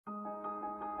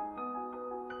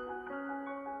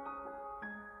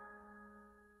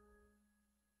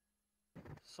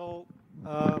Hello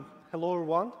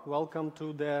everyone. Welcome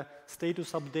to the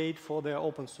status update for the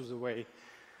openSUSEway.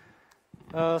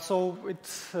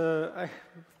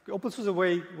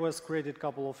 openSUSEway was created a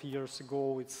couple of years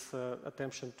ago. It's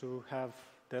attempt to have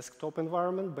desktop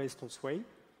environment based on Sway.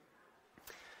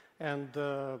 And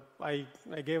I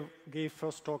gave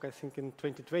first talk, I think, in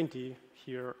 2020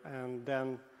 here, and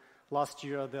then last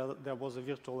year there was a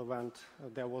virtual event.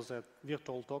 There was a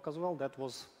virtual talk as well. That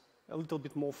was a little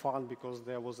bit more fun because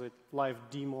there was a live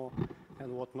demo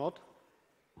and whatnot.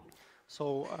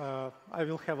 So I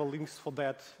will have a links for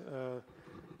that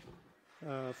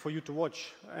for you to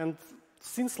watch. And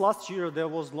since last year there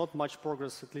was not much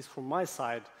progress, at least from my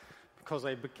side, because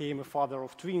I became a father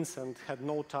of twins and had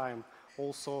no time.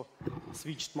 Also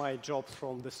switched my job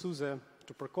from the SUSE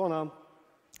to Percona,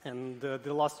 and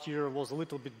the last year was a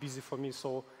little bit busy for me.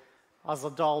 So as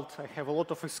adult, I have a lot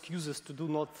of excuses to do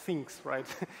not things, right?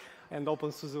 And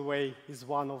openSUSEway is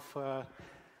one of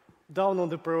down on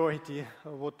the priority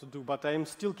of what to do. But I'm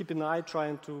still keeping an eye,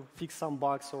 trying to fix some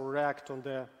bugs or react on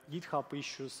the GitHub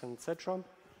issues, and etc.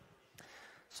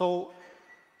 So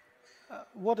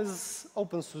what is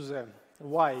openSUSE?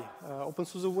 Why?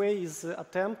 openSUSEway is an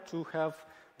attempt to have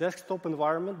desktop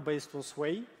environment based on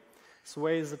Sway.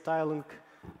 Sway is a Thailand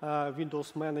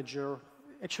Windows manager.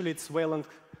 Actually, it's Wayland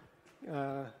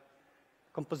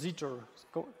compositor,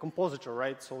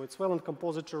 right? So it's Wayland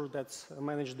compositor that's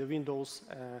manage the Windows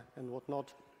and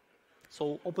whatnot.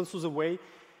 So openSUSEway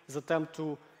is an attempt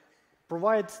to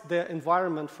provide the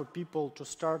environment for people to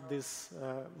start this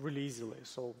really easily.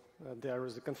 So there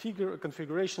is the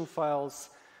configuration files,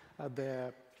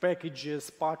 the packages,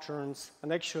 patterns,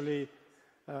 and actually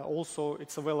also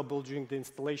it's available during the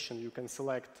installation. You can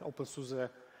select openSUSEway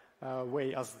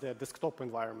as the desktop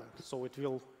environment. So it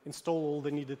will install all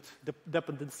the needed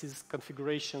dependencies,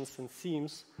 configurations, and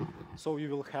themes. So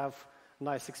you will have a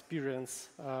nice experience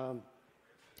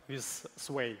with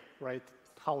Sway, right?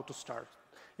 How to start.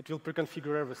 It will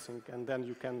pre-configure everything, and then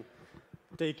you can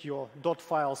take your dot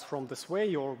files from the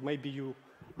Sway, or maybe you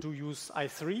do use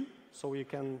i3, so you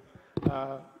can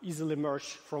easily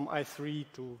merge from i3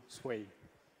 to Sway,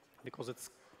 because it's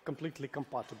completely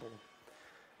compatible.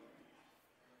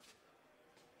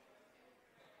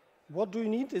 What do you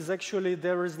need is actually,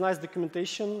 there is nice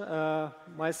documentation.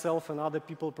 Myself and other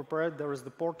people prepared. There is the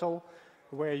portal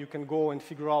where you can go and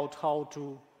figure out how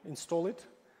to install it.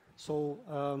 So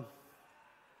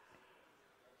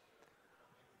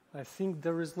I think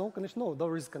there is no connection. No,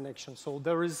 there is connection. So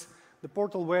there is the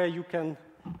portal where you can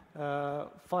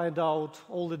find out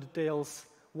all the details,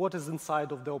 what is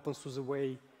inside of the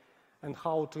openSUSEway, and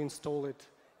how to install it.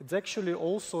 It's actually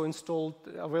also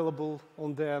available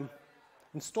on the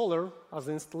installer as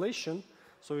an installation.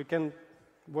 So you can,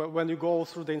 when you go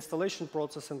through the installation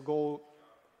process and go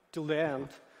till the end,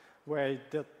 where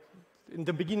in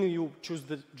the beginning you choose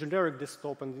the generic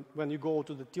desktop, and when you go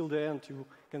to till the end, you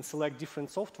can select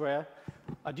different software,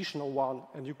 additional one,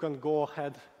 and you can go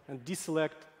ahead and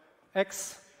deselect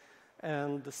X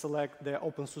and select the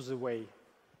openSUSEway.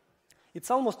 It's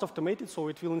almost automated, so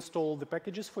it will install the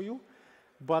packages for you,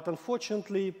 but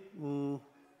unfortunately,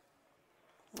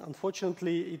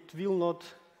 it will not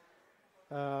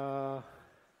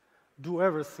do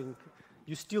everything.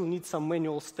 You still need some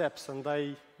manual steps, and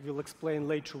I will explain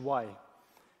later why.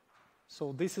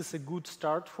 So this is a good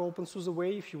start for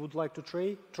openSUSEway if you would like to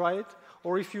try it,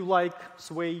 or if you like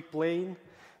Sway plain,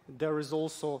 there is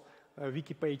also a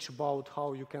wiki page about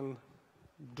how you can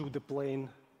do the plain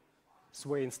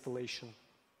Sway installation.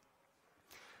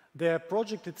 The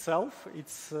project itself, it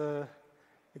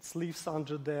lives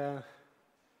under the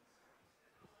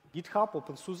GitHub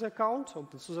openSUSE account,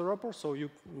 openSUSE repo, so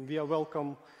we are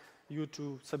welcome you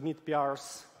to submit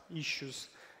PRs, issues,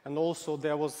 and also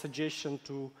there was a suggestion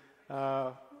to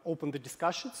open the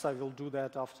discussions. I will do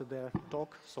that after the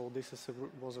talk, so this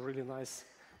was a really nice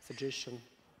suggestion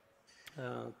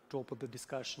to open the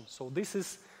discussion. So this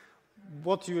is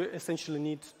what you essentially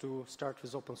need to start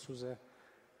with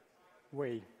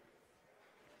openSUSEway.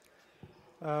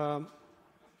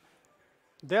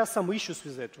 There are some issues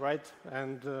with it, right?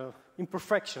 And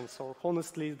imperfections, or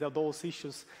honestly, those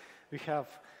issues we have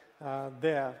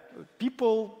there.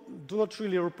 People do not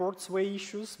really report Sway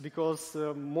issues because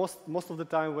most of the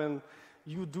time when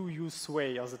you do use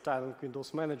Sway as a Thailand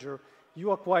Windows manager,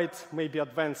 you are quite maybe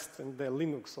advanced in the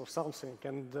Linux or something,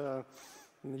 and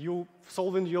you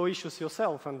solving your issues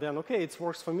yourself, and then, okay, it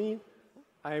works for me,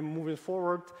 I'm moving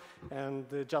forward, and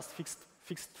just fixed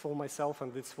for myself,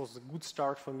 and this was a good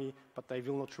start for me, but I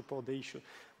will not report the issue.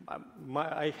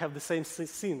 I have the same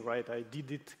scene, right? I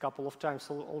did it a couple of times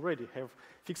already. I have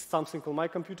fixed something on my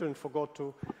computer and forgot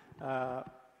to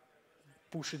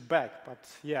push it back. But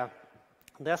yeah,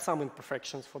 there are some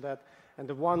imperfections for that. And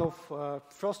the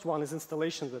first one is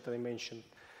installation that I mentioned.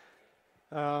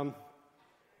 The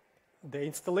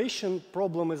installation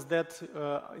problem is that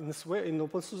in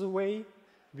openSUSEway,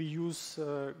 we use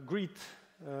grid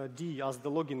D as the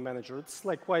login manager. It's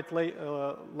like quite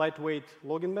lightweight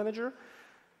login manager.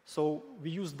 So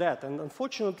we use that. And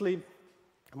unfortunately,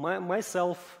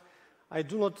 myself, I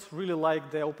do not really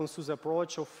like the openSUSE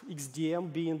approach of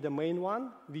XDM being the main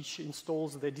one, which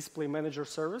installs the display manager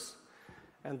service.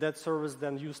 And that service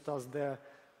then used as the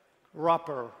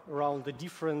wrapper around the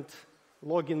different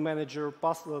login manager,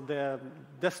 the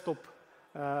desktop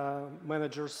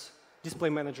managers, display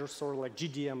managers, or like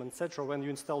GDM, etc. When you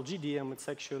install GDM, it's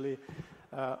actually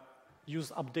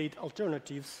use update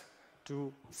alternatives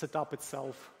to set up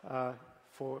itself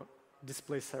for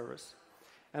display service.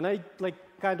 And I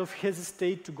kind of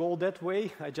hesitate to go that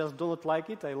way. I just do not like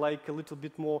it. I like a little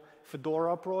bit more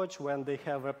Fedora approach when they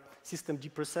have a system D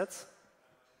presets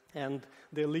and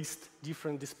they list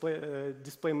different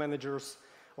display managers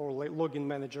or login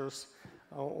managers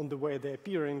on the way they're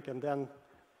appearing, and then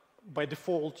by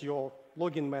default your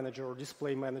login manager or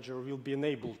display manager will be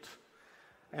enabled.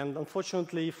 And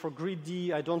unfortunately for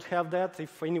GridD I don't have that.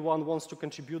 If anyone wants to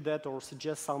contribute that or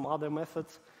suggest some other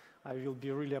methods, I will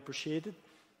be really appreciated.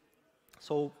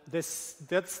 So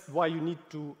that's why you need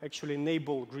to actually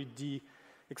enable GridD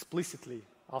explicitly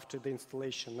after the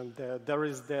installation. And there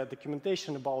is the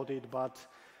documentation about it, but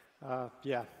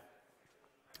yeah,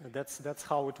 that's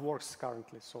how it works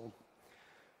currently. So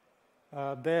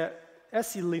the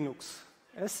SE Linux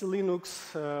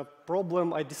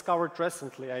problem I discovered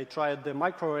recently. I tried the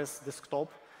MicroOS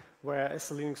Desktop, where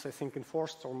SE Linux I think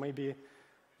enforced, or maybe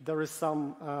there is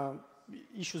some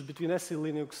issues between SE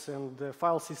Linux and the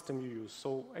file system you use.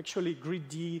 So actually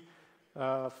GridD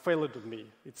failed on me.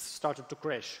 It started to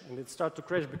crash, and it started to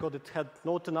crash because it had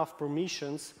not enough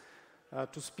permissions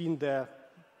to spin the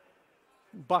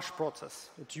bash process.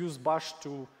 It used bash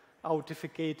to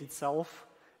authenticate itself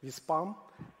with PAM,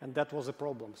 and that was a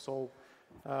problem. So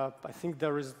I think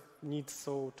there is need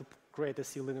to create a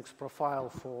C Linux profile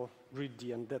for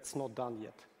GridD, and that's not done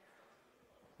yet.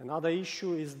 Another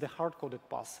issue is the hard-coded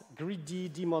path.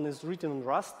 GridD daemon is written in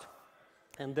Rust,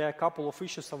 and there are a couple of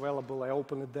issues available. I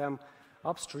opened them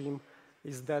upstream.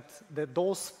 Is that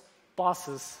those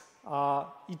passes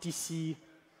are etc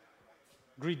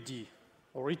GridD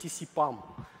or etc PAM,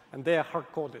 and they are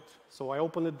hard-coded. So I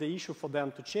opened the issue for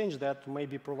them to change that, to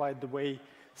maybe provide the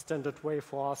standard way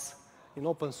for us in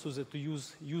openSUSE to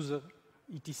use user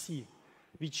etc,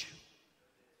 which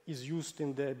is used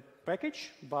in the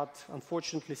package, but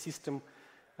unfortunately system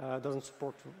doesn't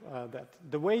support that.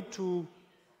 The way to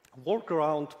work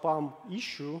around PAMD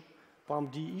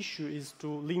issue is to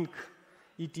link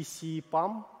etc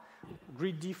PAM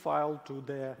GridD file to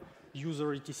the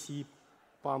user etc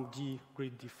PAMD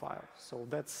GridD file. So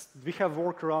we have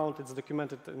workaround, it's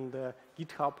documented in the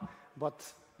GitHub,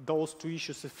 but those two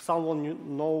issues, if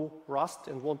someone know Rust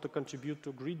and want to contribute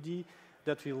to GridD,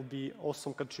 that will be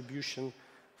awesome contribution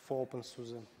for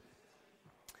openSUSE.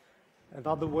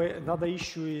 Another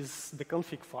issue is the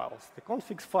config files. The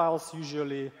config files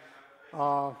usually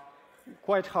are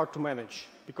quite hard to manage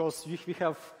because we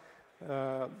have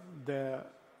the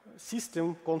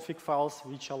system config files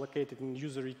which are located in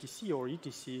user etc or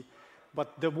etc,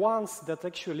 but the ones that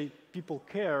actually people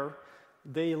care,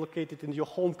 they located in your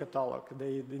home catalog,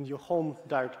 in your home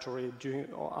directory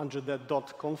under the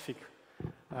 .config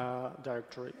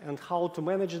directory. And how to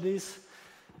manage this?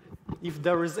 If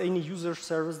there is any user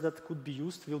service that could be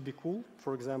used, will be cool.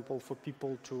 For example, for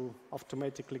people to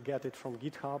automatically get it from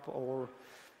GitHub, or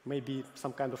maybe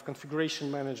some kind of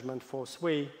configuration management for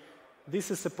Sway.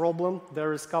 This is a problem.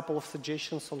 There is a couple of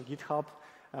suggestions on GitHub,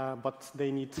 but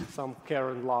they need some care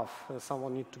and love.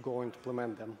 Someone needs to go and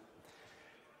implement them.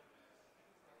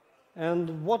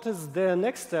 And what is the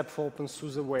next step for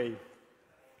openSUSEway?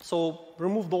 So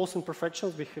remove those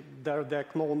imperfections. There are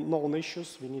known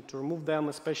issues. We need to remove them,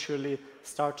 especially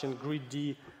starting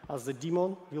GridD as the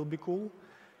daemon will be cool.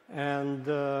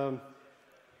 And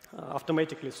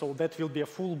automatically, so that will be a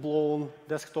full-blown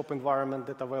desktop environment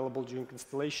that's available during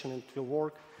installation, and it will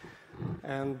work.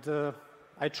 And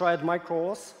I tried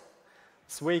MicroOS.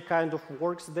 Sway kind of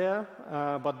works there,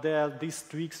 but there are these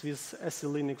tweaks with SE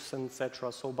Linux and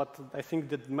etc. So, but I think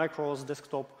that MicroOS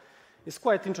Desktop is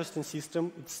quite interesting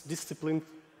system. It's disciplined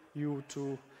you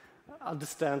to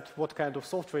understand what kind of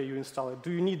software you install.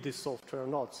 Do you need this software or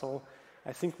not? So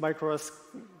I think MicroOS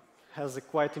has a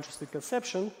quite interesting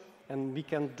conception, and we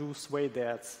can do Sway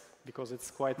there because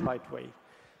it's quite lightweight.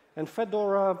 And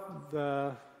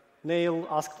Fedora, Neil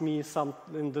asked me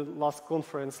in the last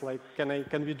conference, like,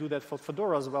 can we do that for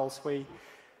Fedora as well, Sway?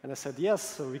 And I said,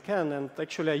 yes, we can. And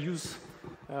actually,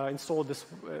 I installed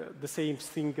the same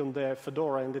thing on the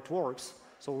Fedora, and it works.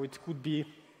 So it could be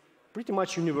pretty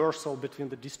much universal between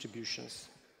the distributions.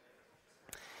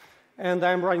 And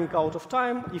I'm running out of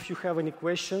time. If you have any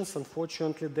questions,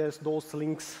 unfortunately, those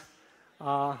links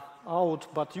are out,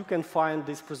 but you can find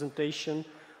this presentation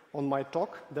on my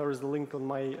talk. There is a link on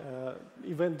my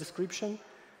event description.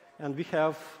 And we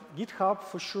have GitHub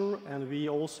for sure, and we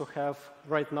also have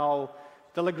right now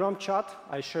Telegram chat.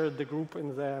 I shared the group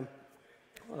in the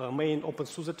main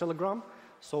openSUSE Telegram.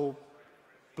 So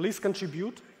please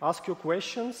contribute, ask your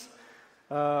questions.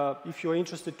 If you're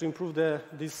interested to improve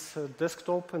this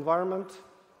desktop environment,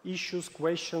 issues,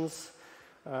 questions,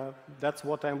 that's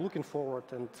what I'm looking forward,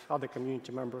 and other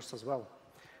community members as well.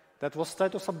 That was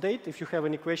status update. If you have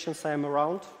any questions, I am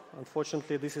around.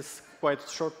 Unfortunately, this is quite a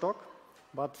short talk,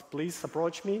 but please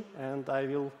approach me, and I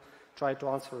will try to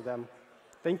answer them.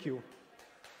 Thank you.